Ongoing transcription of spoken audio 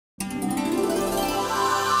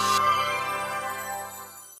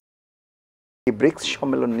Bricks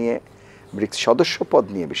সম্মেলন নিয়ে, bricks সদস্য পদ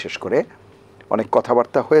নিয়ে বিশেষ করে অনেক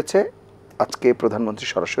কথাবার্তা হয়েছে। আজকে প্রধানমন্ত্রী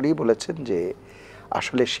সরাসরি বলেছেন যে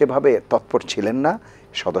আসলে সেভাবে তৎপর ছিলেন না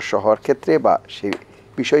সদস্য হওয়ার ক্ষেত্রে, বা সেই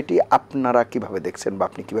বিষয়টি আপনারা কিভাবে দেখছেন বা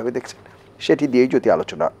আপনি কিভাবে দেখছেন সেটি দিয়েই যদি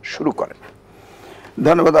আলোচনা শুরু করেন।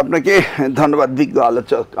 ধন্যবাদ আপনাকে, ধন্যবাদ বিজ্ঞ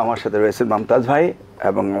আলোচক আমার সাথে রয়েছেন মমতাজ ভাই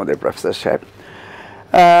এবং আমাদের প্রফেসর সাহেব।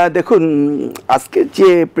 দেখুন, আজকে যে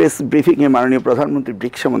প্রেস ব্রিফিংয়ে মাননীয় প্রধানমন্ত্রী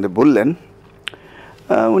ব্রিক্স সম্বন্ধে বললেন,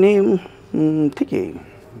 উনি ঠিকই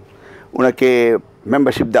ওনাকে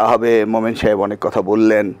মেম্বারশিপ দেওয়া হবে, মোমেন সাহেব অনেক কথা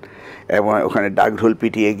বললেন এবং ওখানে ডাকঢোল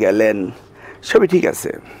পিটিয়ে গেলেন, সবই ঠিক আছে।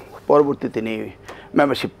 পরবর্তী তিনি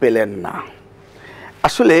মেম্বারশিপ পেলেন না।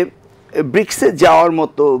 আসলে ব্রিক্সে যাওয়ার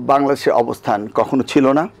মতো বাংলাদেশের অবস্থান কখনো ছিল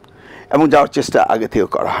না এবং যাওয়ার চেষ্টা আগে থেকে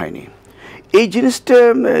করা হয়নি। এই জিনিসটা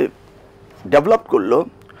ডেভেলপ করলো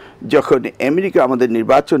যখন আমেরিকা আমাদের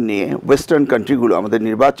নির্বাচন নিয়ে, ওয়েস্টার্ন কান্ট্রিগুলো আমাদের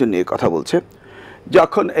নির্বাচন নিয়ে কথা বলছে,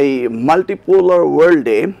 যখন এই মাল্টিপোলার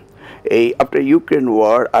ওয়ার্ল্ডে এই আফটার ইউক্রেন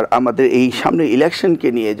ওয়ার আর আমাদের এই সামনে ইলেকশনকে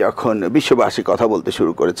নিয়ে যখন বিশ্ববাসী কথা বলতে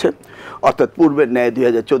শুরু করেছে, অর্থাৎ পূর্বের ন্যায়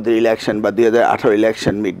 2014 ইলেকশন বা 2018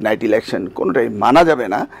 ইলেকশন, মিড নাইট ইলেকশন কোনোটাই মানা যাবে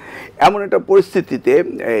না, এমন একটা পরিস্থিতিতে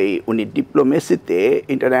উনি ডিপ্লোমেসিতে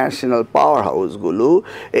ইন্টারন্যাশনাল পাওয়ার হাউসগুলো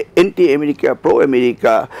এন্টি আমেরিকা, প্রো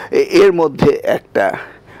আমেরিকা এর মধ্যে একটা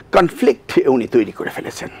কনফ্লিক্ট উনি তৈরি করে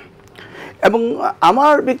ফেলেছেন। এবং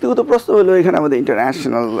আমার ব্যক্তিগত প্রশ্ন হলো, এখানে আমাদের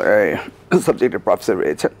ইন্টারন্যাশনাল সাবজেক্টের প্রফেসর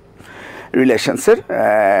রয়েছেন রিলেশনসের,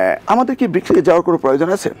 আমাদের কি ব্রিক্সে যাওয়ার কোনো প্রয়োজন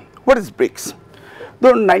আছে? What is bricks?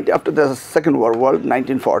 ধরুন after the second world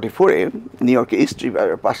 1944-এ new ইয়র্কে ইস্ট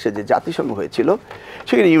রিভারের পাশে যে জাতিসংঘ হয়েছিল,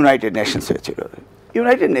 সেখানে ইউনাইটেড নেশনস হয়েছিল।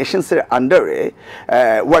 ইউনাইটেড নেশনসের আন্ডারে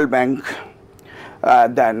world bank,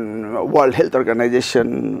 then World Health Organization,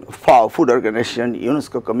 FAO, Food Organization,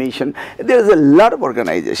 UNESCO Commission. There is a lot of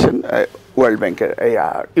organization, World Bank,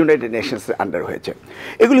 United Nations under হয়েছে।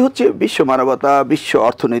 এগুলি হচ্ছে বিশ্ব মানবতা, বিশ্ব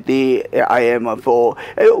অর্থনীতি, IMFO,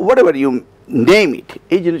 whatever you name it,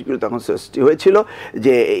 এই জিনিসগুলো তখন সৃষ্টি হয়েছিল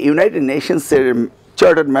যে ইউনাইটেড নেশনসের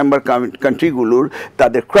চার্টার্ড মেম্বার কান্ট্রিগুলোর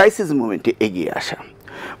তাদের ক্রাইসিস মুভমেন্টে এগিয়ে আসা।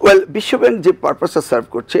 ওয়েল, বিশ্বব্যাংক যে পারপাসটা সার্ভ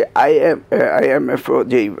করছে, IMFও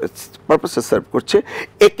যেই পারপাসটা সার্ভ করছে,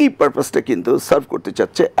 একই পারপাসটা কিন্তু সার্ভ করতে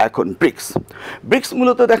চাচ্ছে এখন ব্রিক্স। ব্রিক্স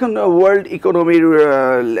মূলত দেখুন ওয়ার্ল্ড ইকোনমির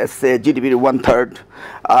জিডিপির 1/3,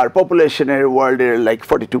 আর পপুলেশনের ওয়ার্ল্ডের like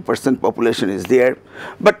 42% population is there,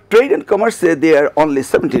 but trade and কমার্সে দে আর অনলি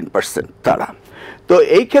 17% তারা। তো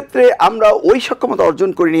এই ক্ষেত্রে আমরা ওই সক্ষমতা অর্জন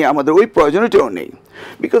করিনি, আমাদের ওই প্রয়োজনীয়তাও নেই,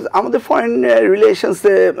 বিকজ আমাদের foreign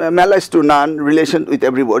রিলেশনসে ম্যালাইজ two naan, relation with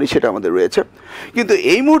everybody, সেটা আমাদের রয়েছে। কিন্তু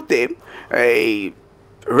এই মুহূর্তে এই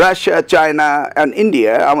রাশিয়া, চায়না অ্যান্ড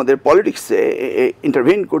ইন্ডিয়া আমাদের পলিটিক্সে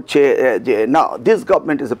ইন্টারভিন করছে যে না, this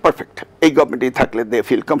government is a perfect, এই গভর্নমেন্টই থাকলে they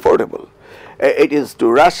feel comfortable. It is two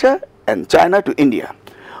Russia and China to India.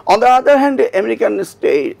 On the other hand, American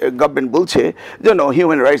government বলছে যে নো,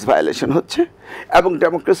 হিউম্যান রাইটস ভায়োলেশন হচ্ছে এবং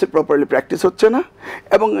ডেমোক্রেসি প্রপারলি প্র্যাকটিস হচ্ছে না,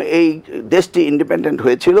 এবং এই দেশটি ইন্ডিপেন্ডেন্ট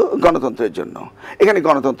হয়েছিল গণতন্ত্রের জন্য, এখানে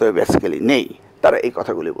গণতন্ত্র বেসিক্যালি নেই, তারা এই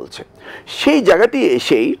কথাগুলি বলছে। সেই জায়গাটি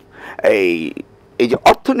এসেই এই যে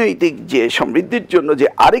অর্থনৈতিক যে সমৃদ্ধির জন্য যে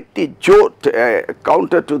আরেকটি জোট,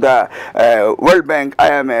 counter to the world bank,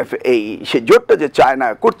 IMF, সেই জোটটা যে চায়না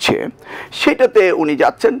করছে, সেটাতে উনি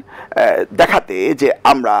যাচ্ছেন দেখাতে যে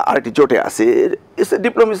আমরা আরেকটি জোটে আছি।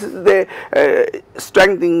 ডিপ্লোমেসিতে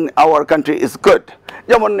strengthening our country is good,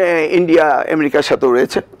 যেমন ইন্ডিয়া আমেরিকার সাথেও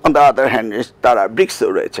রয়েছে, অন দ্য আদার হ্যান্ড তারা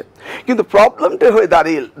ব্রিক্সেও রয়েছে। কিন্তু প্রবলেমটা হয়ে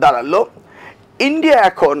দাঁড়ালো ইন্ডিয়া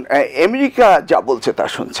এখন আমেরিকা যা বলছে তা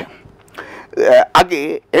শুনছে। আগে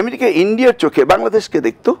আমেরিকা ইন্ডিয়ার চোখে বাংলাদেশকে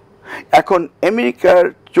দেখত, এখন আমেরিকার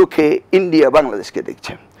চোখে ইন্ডিয়া বাংলাদেশকে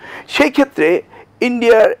দেখছে। সেই ক্ষেত্রে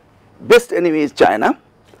ইন্ডিয়ার বেস্ট এনিমি ইজ চায়না,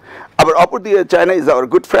 আবার অপরদিকে China is our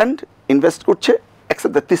good friend, invest করছে,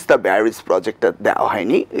 except the তিস্তা ব্যারেজ প্রজেক্টটা দেওয়া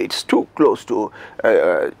হয়নি, ইটস টু ক্লোজ টু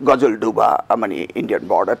গজলডুবা, মানে ইন্ডিয়ান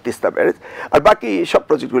বর্ডার, তিস্তা ব্যারেজ, আর বাকি সব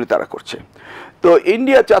প্রজেক্টগুলি তারা করছে। তো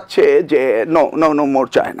ইন্ডিয়া চাচ্ছে যে no more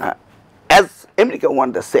China, as America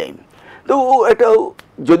want the same. তো এটাও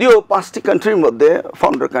যদিও 5টি কান্ট্রির মধ্যে,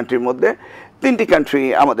 ফাউন্ডার কান্ট্রির মধ্যে 3টি কান্ট্রি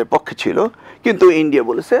আমাদের পক্ষে ছিল, কিন্তু ইন্ডিয়া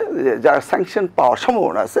বলেছে যে যারা স্যাংশন পাওয়ার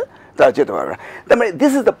সম্ভাবনা আছে তারা যেতে পারবে না। তার মানে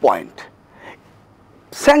this is the point,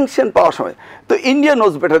 sanction পাওয়ার সময়। তো India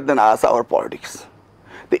nose better then us our politics.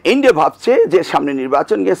 তো ইন্ডিয়া ভাবছে যে সামনে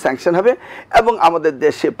নির্বাচন গিয়ে স্যাংশন হবে এবং আমাদের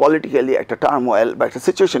দেশে পলিটিক্যালি একটা টার্মোয়েল বা একটা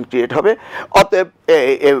সিচুয়েশন ক্রিয়েট হবে, অতএব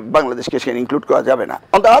বাংলাদেশকে সেখানে ইনক্লুড করা যাবে না।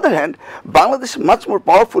 On the other hand Bangladesh much more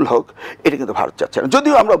powerful হোক, এটা কিন্তু ভারত চাচ্ছে না।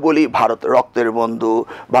 যদিও আমরা বলি ভারত রক্তের বন্ধু,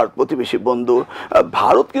 ভারত প্রতিবেশী বন্ধু,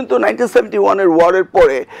 ভারত কিন্তু 1971-এর ওয়ারের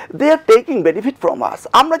পরে দে আর টেকিং বেনিফিট ফ্রম আস।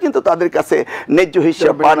 আমরা কিন্তু তাদের কাছে ন্যায্য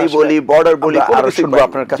হিসাব পানি বলি, বর্ডার বলি, আরো শুনবো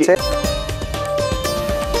আপনার কাছে।